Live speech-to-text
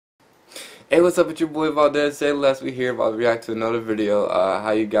Hey, what's up with your boy Valdez? Say less. We here about to react to another video.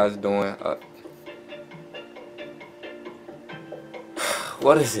 How you guys doing?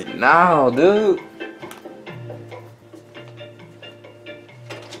 What is it now, dude?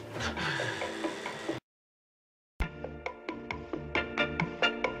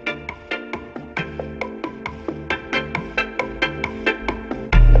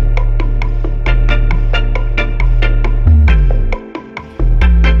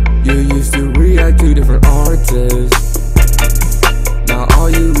 You used to react to different artists. Now all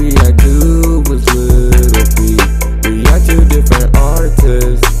you react to was Little P. React to different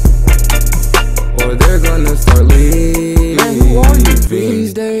artists, or they're gonna start leaving. Man, who are you?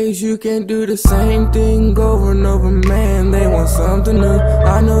 These days you can't do the same thing over and over, man. They want something new.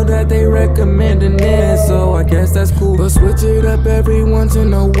 I know that they recommending it, so I guess that's cool. But switch it up every once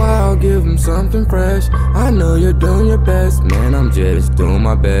in a while, give them something fresh. I know you're doing your best, man, I'm just doing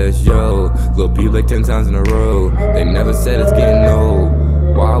my best, yo. Lil' P like 10 times in a row. They never said it's getting old.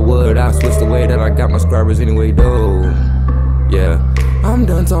 Why would I switch the way that I got my subscribers anyway, though? Yeah, I'm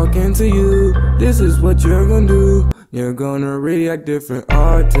done talking to you. This is what you're gonna do. You're gonna react different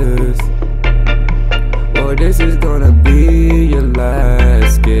artists, or this is gonna be your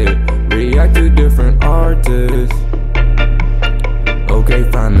last skit. React to different artists. Okay,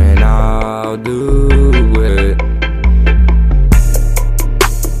 fine, man, I'll do it.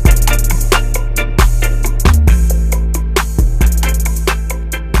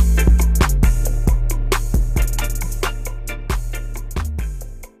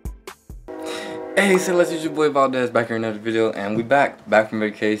 Hey, so let's use your boy Valdez back here in another video, and we back from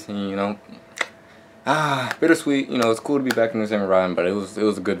vacation, you know. Bittersweet, you know. It's cool to be back in the same riding, but it was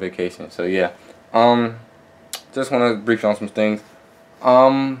a good vacation. So yeah, just want to brief you on some things.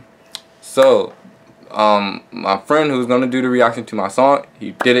 My friend who's gonna do the reaction to my song,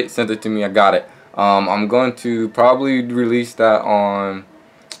 he did it, sent it to me, I got it. I'm going to probably release that on,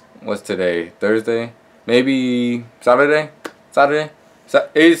 what's today? Thursday? Maybe Saturday?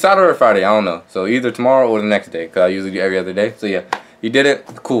 It's Saturday or Friday, I don't know. So either tomorrow or the next day, because I usually do every other day. So yeah, he did it.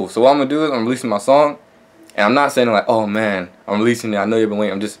 Cool. So what I'm going to do is I'm releasing my song. And I'm not saying like, oh man, I'm releasing it. I know you've been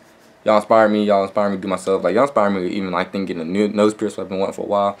waiting. I'm just, y'all inspire me to do myself. Like, y'all inspire me to even like think getting a new nose pierced, what I've been wanting for a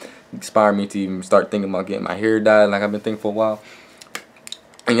while. Inspire me to even start thinking about getting my hair dyed like I've been thinking for a while.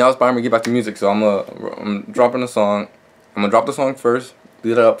 And y'all inspire me to get back to music. So I'm dropping a song. I'm going to drop the song first,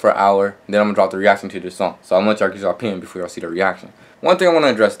 leave it up for an hour, then I'm going to drop the reaction to this song. So I'm going to let y'all get y'all opinion before y'all see the reaction. One thing I want to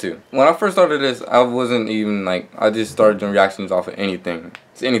address too. When I first started this, I wasn't even like, I just started doing reactions off of anything.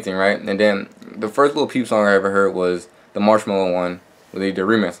 It's anything, right? And then the first Lil Peep song I ever heard was the Marshmello one, where they did a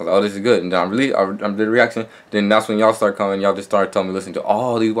remix. I was like, oh, this is good. And then I did a reaction. Then that's when y'all start coming. Y'all just started telling me to listen to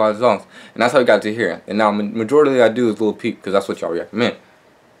all these wild songs. And that's how I got to here. And now majority I do is Lil Peep, because that's what y'all recommend.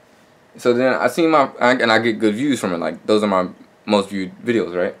 So then I see and I get good views from it. Like, those are my most viewed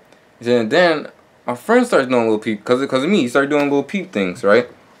videos, right? And then my friend starts doing Lil Peep, because of me. He started doing Lil Peep things, right?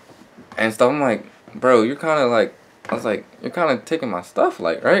 And stuff. I'm like, bro, you're kind of like, I was like, you're kind of taking my stuff,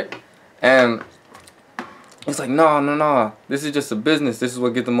 like, right? And it's like, no, this is just a business. This is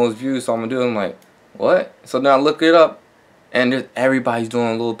what gets the most views, so I'm going to do it. I'm like, what? So then I look it up, and everybody's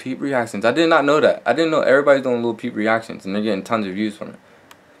doing Lil Peep reactions. I did not know that. I didn't know everybody's doing Lil Peep reactions, and they're getting tons of views from it.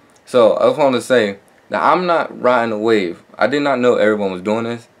 So I just wanted to say that I'm not riding a wave. I did not know everyone was doing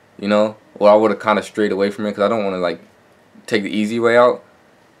this, you know? Or I would have kind of strayed away from it, because I don't want to like take the easy way out.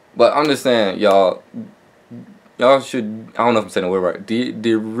 But I'm just saying, y'all should, I don't know if I'm saying the word right,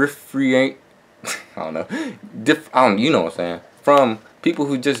 differentiate, I don't know, you know what I'm saying, from people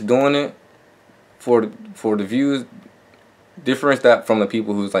who just doing it for the views. Difference that from the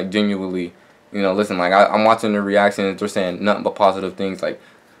people who's like genuinely, you know, listen, like I'm watching the reactions, they're saying nothing but positive things, like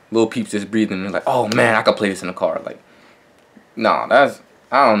Lil Peep's just breathing, and they're like, oh man, I could play this in the car. Like, nah, that's,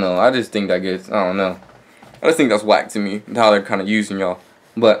 I don't know. I just think that gets, I don't know. I just think that's whack to me, how they're kind of using y'all.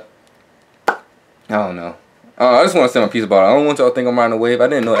 But, I don't know. I just want to say my piece about it. I don't want y'all to think I'm riding a wave. I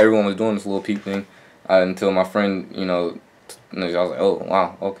didn't know everyone was doing this Lil Peep thing until my friend, you know, I was like, oh,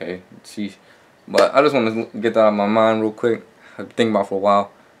 wow, okay, sheesh. But I just want to get that out of my mind real quick. I've been thinking about it for a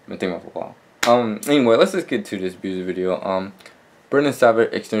while. Anyway, let's just get to this music video. Brennan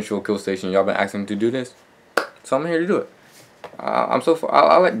Savage, Existential, Killstation. Y'all been asking me to do this, so I'm here to do it.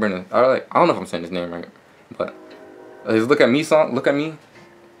 I like Brennan. I don't know if I'm saying his name right, but his "Look at Me" song. Look at me.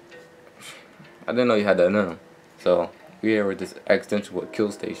 I didn't know you had that in him. So we here with this Existential with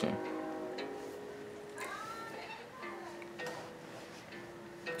Killstation.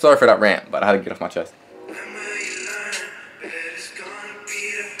 Sorry for that rant, but I had to get off my chest.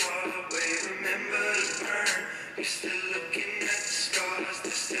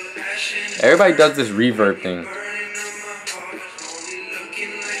 Everybody does this reverb thing.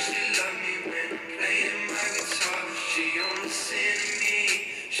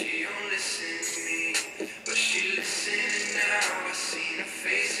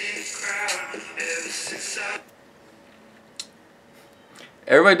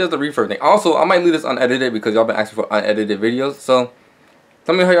 Everybody does the reverb thing. Also, I might leave this unedited because y'all been asking for unedited videos. So,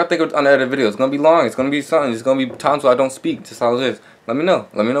 tell me how y'all think of unedited videos. It's gonna be long. It's gonna be something. It's gonna be times where I don't speak. Just how it is. Let me know.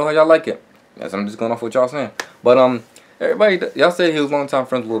 Let me know how y'all like it. Yes, I'm just going off what y'all saying. But everybody, y'all say he was long time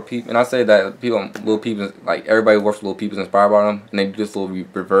friends with Lil Peep, and I say that people, Lil Peep is like everybody works with Lil Peep is inspired by him, and they do this little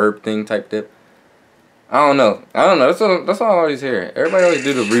reverb thing type dip. I don't know. That's what I always hear. Everybody always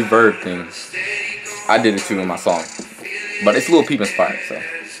do the reverb thing. I did it too in my song. But it's Lil Peep inspired, so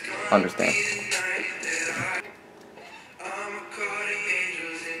understand.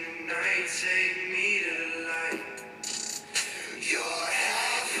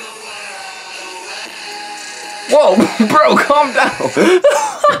 Whoa, bro, calm down.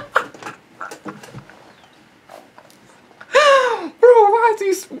 Bro, why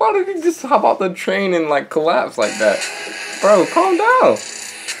did he just hop out the train and like collapse like that? Bro, calm down.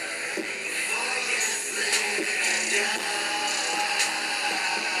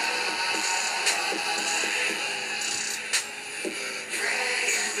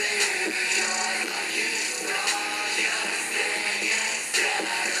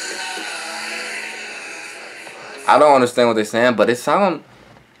 I don't understand what they're saying, but it sounds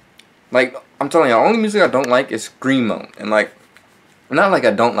like, I'm telling you, the only music I don't like is screamo. And like, not like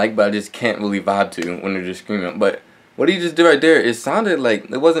I don't like, but I just can't really vibe to when they're just screaming. But what he just did right there, it sounded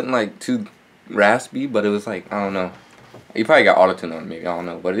like, it wasn't like too raspy, but it was like, I don't know. He probably got autotune on it, maybe, I don't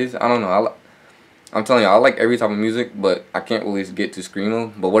know. But it is, I don't know. I'm telling you, I like every type of music, but I can't really get to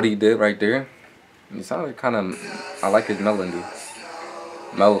screamo. But what he did right there, it sounded kind of, I like his melody.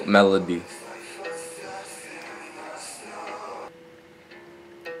 Melody.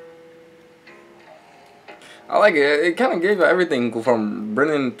 I like it. It kind of gave you everything from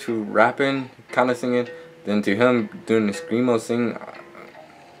Brennan to rapping, kind of singing, then to him doing the screamo sing.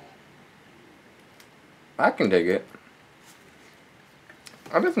 I can dig it.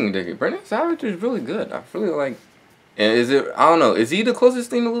 I definitely dig it. Brennan Savage is really good. I really like. And is it? I don't know. Is he the closest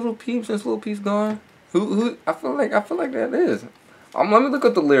thing to Lil Peep since Lil Peep's gone? Who? I feel like that is. Let me look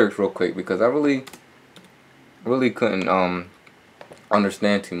at the lyrics real quick because I really couldn't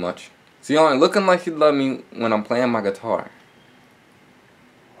understand too much. See, only looking like you love me when I'm playing my guitar.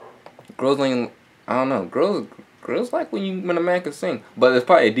 Girls ain't, I don't know. Girls like when a man can sing, but there's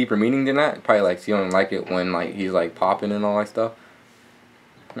probably a deeper meaning than that. Probably like she don't like it when like he's like popping and all that stuff.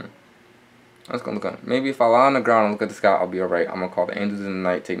 I'm just gonna look at. Maybe if I lie on the ground and look at the sky, I'll be alright. I'm gonna call the angels in the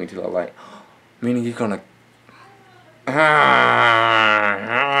night, take me to the light. Meaning he's gonna.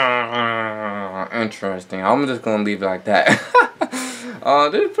 Interesting. I'm just gonna leave it like that.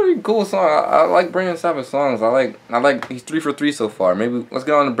 This is a pretty cool song. I like Brennan Savage songs. I like he's 3 for 3 so far. Maybe let's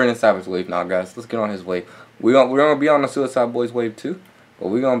get on the Brennan Savage wave now, guys. Let's get on his wave. We're gonna be on the Suicide Boys wave too, but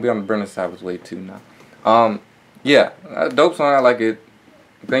we're gonna be on the Brennan Savage wave too now. Yeah, dope song. I like it.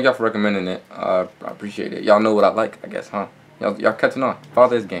 Thank y'all for recommending it. I appreciate it. Y'all know what I like, I guess, huh? Y'all catching on.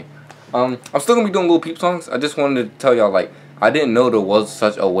 ValdezGaming. I'm still gonna be doing Lil Peep songs. I just wanted to tell y'all, like, I didn't know there was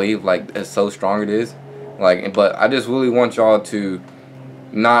such a wave, like, it's so strong it is. Like, but I just really want y'all to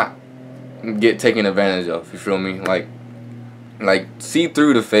not get taken advantage of. You feel me? Like see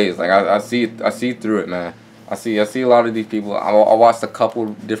through the phase. Like I see through it, man. I see a lot of these people. I watched a couple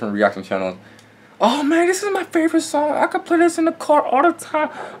different reaction channels. Oh man, this is my favorite song. I could play this in the car all the time.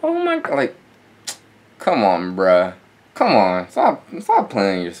 Oh my god, like, come on, bruh. Come on, stop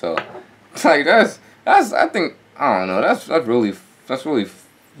playing yourself. Like that's I think I don't know. That's really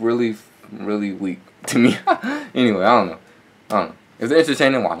weak to me. Anyway, I don't know. If they're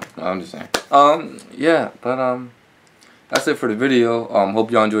entertaining, watch. No, I'm just saying. Yeah, but that's it for the video.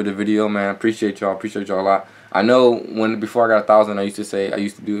 Hope y'all enjoyed the video, man. Appreciate y'all a lot. I know before I got 1,000, I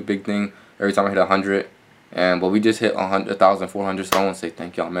used to do a big thing every time I hit 100, but we just hit 1,400. So I want to say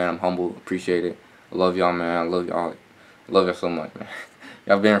thank y'all, man. I'm humble, appreciate it. I love y'all, man. I love y'all so much, man.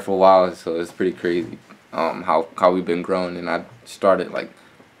 Y'all been here for a while, so it's pretty crazy. How we've been growing, and I started like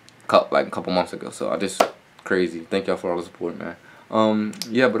a couple months ago, so I just crazy. Thank y'all for all the support, man.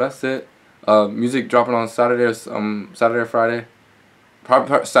 Yeah, but that's it. Music dropping on Saturday or Friday.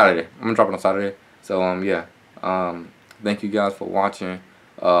 Probably Saturday. I'm gonna drop it on Saturday. So yeah. Thank you guys for watching.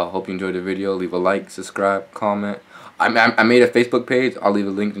 Hope you enjoyed the video. Leave a like, subscribe, comment. I made a Facebook page. I'll leave a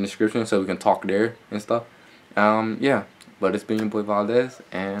link in the description so we can talk there and stuff. Yeah. But it's been your boy Valdez,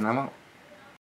 and I'm out.